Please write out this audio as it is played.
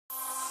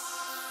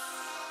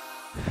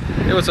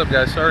Hey, what's up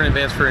guys? Sorry in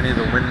advance for any of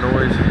the wind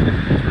noise.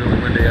 It's really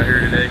windy out here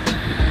today.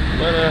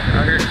 But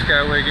out here at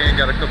Skyway again,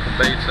 got a couple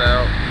baits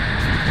out.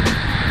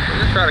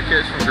 We're gonna try to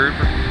catch some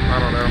grouper.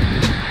 I don't know.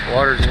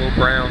 Water's a little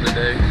brown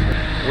today.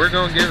 We're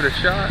gonna give it a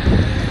shot.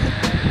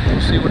 We'll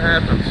see what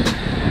happens.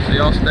 So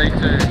y'all stay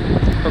tuned.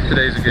 Hope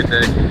today's a good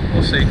day.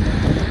 We'll see.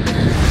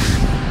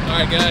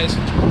 Alright guys,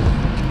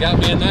 got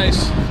me a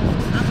nice,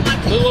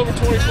 little over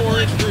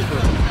 24-inch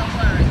grouper.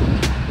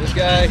 This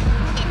guy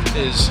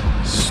is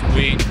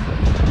sweet.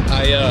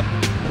 I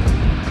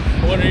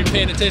wasn't even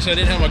paying attention. I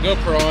didn't have my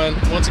GoPro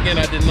on. Once again,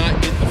 I did not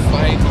get the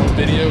fight on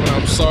video, and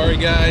I'm sorry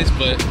guys,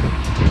 but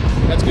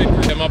that's good.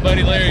 And my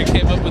buddy Larry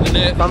came up with the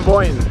net. From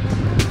Boynton.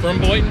 From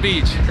Boynton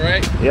Beach,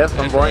 right? Yes,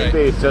 from Boynton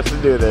Beach, just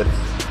to do this.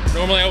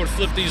 Normally I would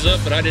flip these up,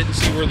 but I didn't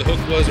see where the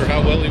hook was or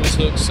how well he was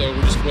hooked, so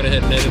we just went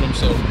ahead and netted him.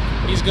 So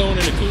he's going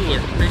in the cooler.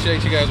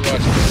 Appreciate you guys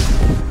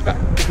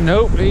watching.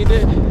 Nope, he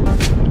did.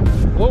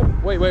 Whoa,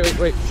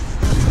 wait.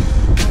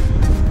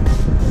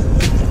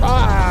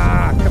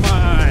 Ah, come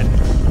on.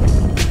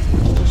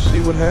 Let's see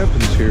what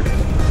happens here.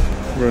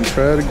 We're gonna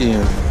try it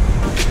again.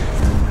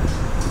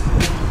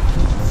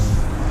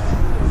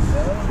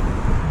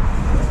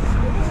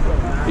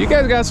 You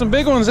guys got some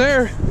big ones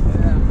there.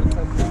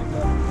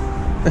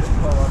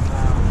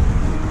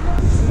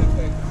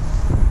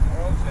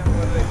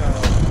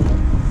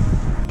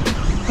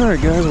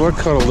 Alright guys, well I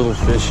caught a little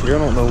fish here. I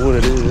don't know what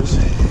it is.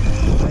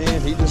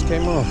 And he just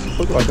came off.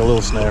 Looked like a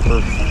little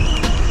snapper.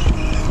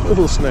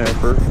 Little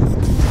snapper.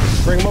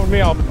 Bring him over to me,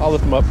 I'll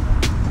lift him up.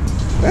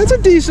 That's a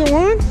decent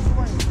one.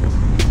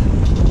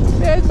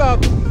 Yeah, it's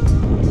about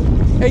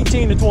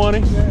 18 to 20.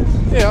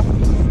 Yeah.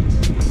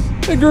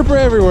 Big grouper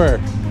everywhere.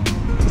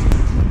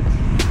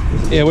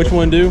 Yeah, which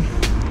one do?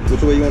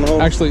 Which way you want to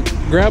hold? Actually,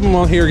 grab them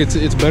on here.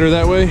 It's better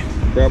that way.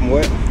 Grab them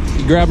what?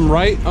 You grab them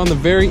right on the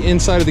very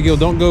inside of the gill.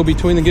 Don't go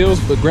between the gills,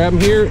 but grab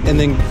them here and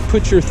then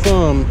put your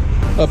thumb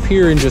up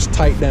here and just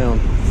tight down.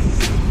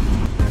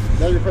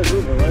 That's your first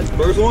grouper, right?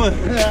 First one.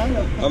 Yeah,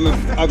 I know.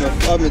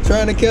 I've been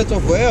trying to catch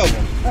them forever.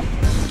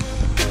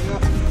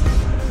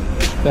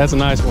 That's a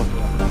nice one.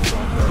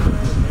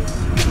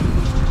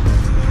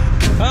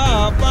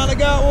 Ah, I finally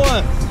got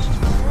one.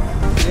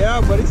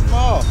 Yeah, but he's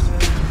small.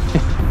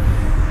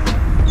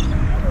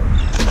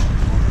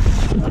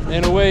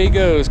 And away he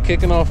goes,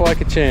 kicking off like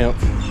a champ.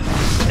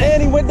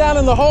 And he went down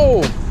in the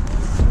hole.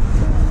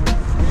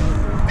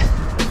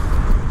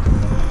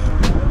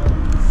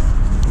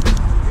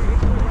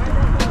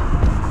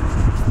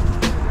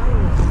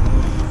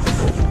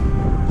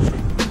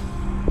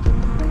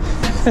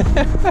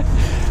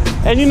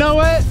 And you know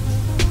what?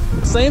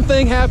 Same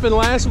thing happened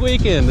last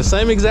weekend, the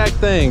same exact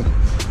thing.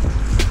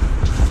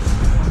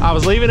 I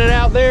was leaving it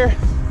out there,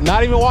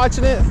 not even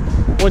watching it,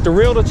 went to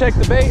reel to check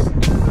the bait,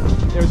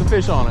 there was a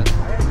fish on it.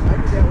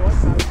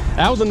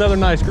 That was another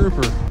nice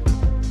grouper.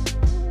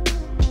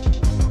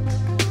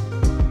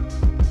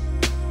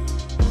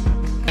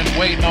 And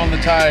waiting on the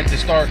tide to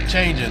start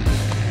changing.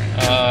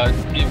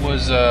 It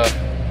was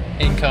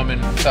incoming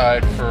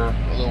tide for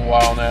a little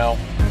while now,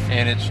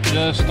 and it's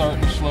just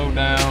starting to slow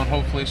down.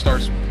 Hopefully it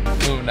starts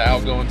moving to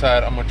outgoing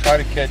tide. I'm gonna try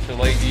to catch a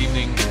late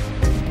evening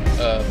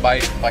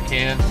bite if I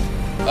can.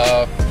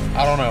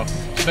 I don't know.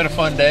 It's been a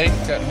fun day.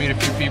 Got to meet a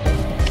few people.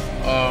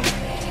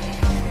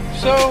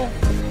 So,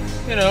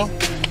 you know,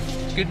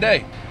 it's a good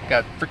day.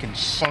 Got freaking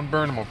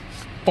sunburn on my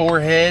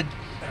forehead.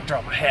 I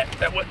dropped my hat.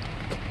 That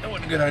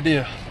wasn't a good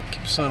idea.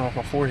 Keep the sun off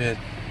my forehead.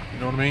 You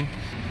know what I mean?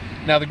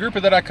 Now the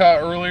grouper that I caught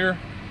earlier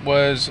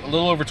was a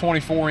little over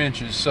 24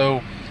 inches.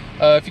 So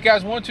if you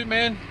guys want to,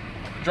 man,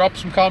 drop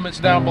some comments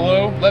down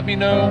below. Let me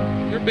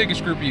know your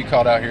biggest grouper you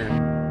caught out here.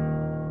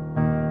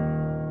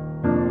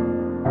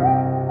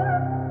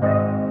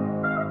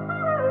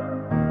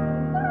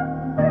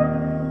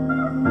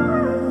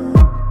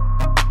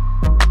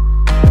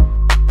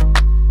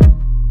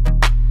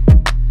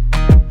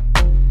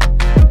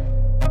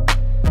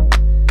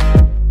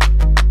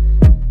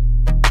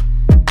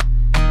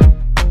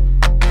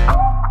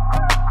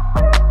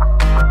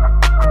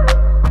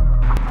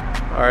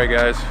 Alright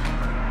guys,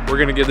 we're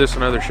gonna give this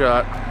another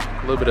shot.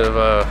 A little bit of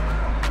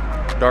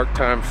dark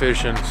time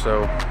fishing,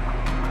 so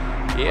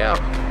yeah.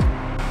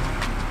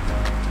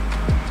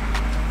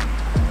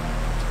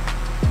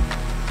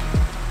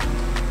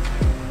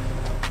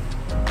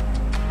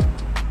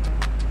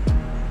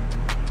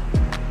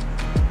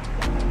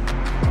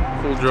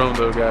 Full drone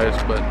though guys,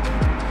 but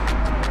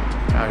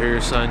out here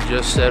sun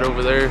just set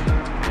over there,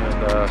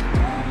 and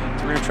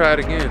we're gonna try it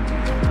again.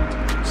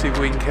 See if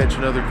we can catch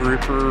another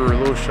grouper or a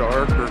little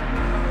shark or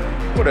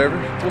whatever.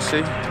 We'll see.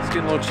 It's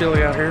getting a little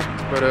chilly out here,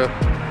 but I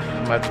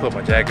might have to put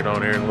my jacket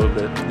on here in a little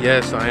bit.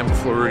 Yes, I am a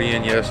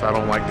Floridian. Yes, I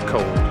don't like the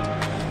cold.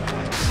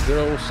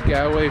 Good old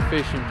Skyway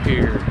fishing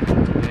pier.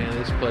 Man,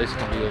 this place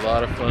can be a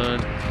lot of fun,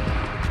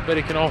 but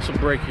it can also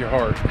break your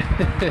heart.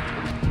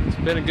 It's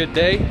been a good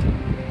day.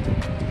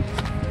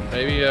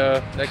 Maybe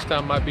next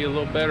time might be a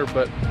little better,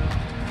 but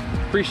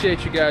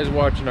appreciate you guys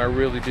watching. I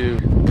really do.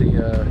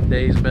 The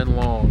day's been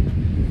long.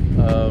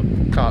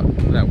 Caught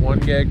that one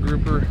gag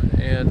grouper,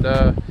 and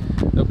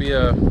the there'll be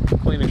a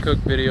clean and cook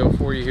video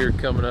for you here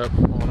coming up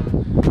on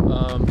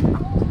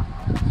them.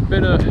 It's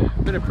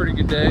been a pretty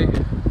good day.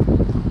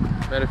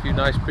 Met a few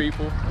nice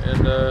people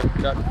and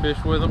got to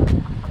fish with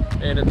them,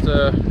 and it's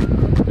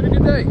been a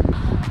good day.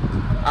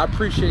 I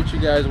appreciate you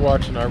guys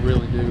watching, I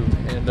really do,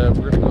 and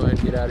we're gonna go ahead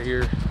and get out of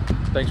here.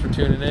 Thanks for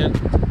tuning in,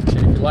 and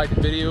if you like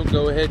the video,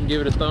 go ahead and give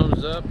it a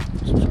thumbs up,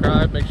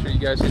 subscribe, make sure you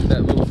guys hit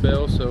that little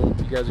bell so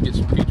you guys will get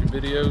some future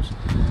videos.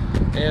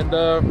 And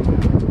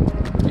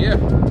yeah,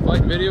 if you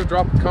like the video,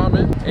 drop a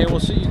comment, and we'll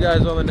see you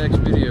guys on the next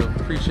video.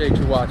 Appreciate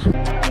you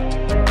watching.